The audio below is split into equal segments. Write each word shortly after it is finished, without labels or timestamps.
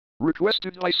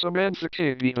Requested by Samantha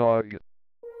Cabidog.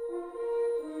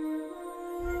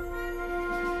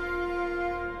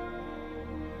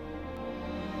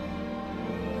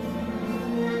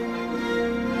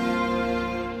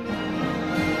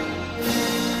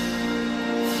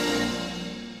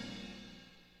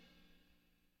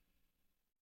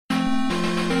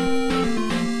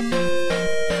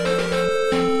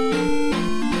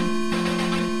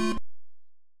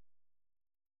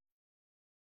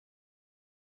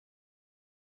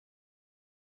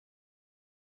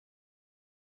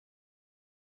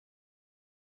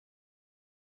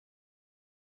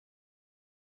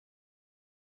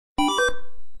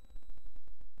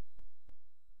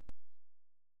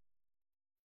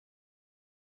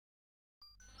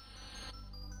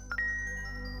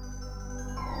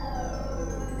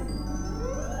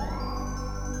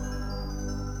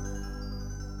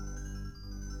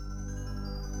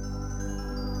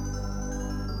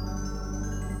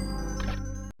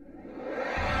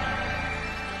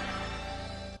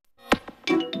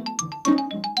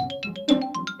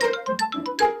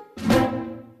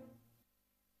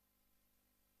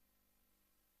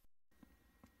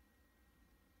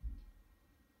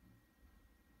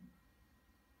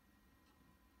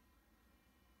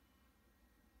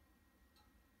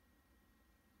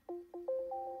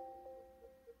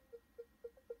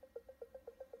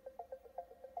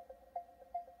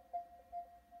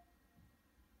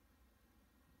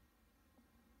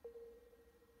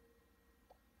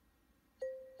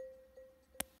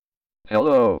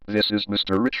 Hello, this is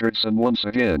Mr. Richardson once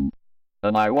again.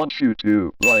 And I want you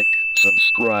to like,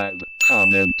 subscribe,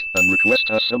 comment, and request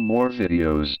us some more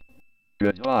videos.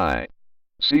 Goodbye.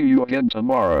 See you again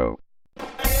tomorrow.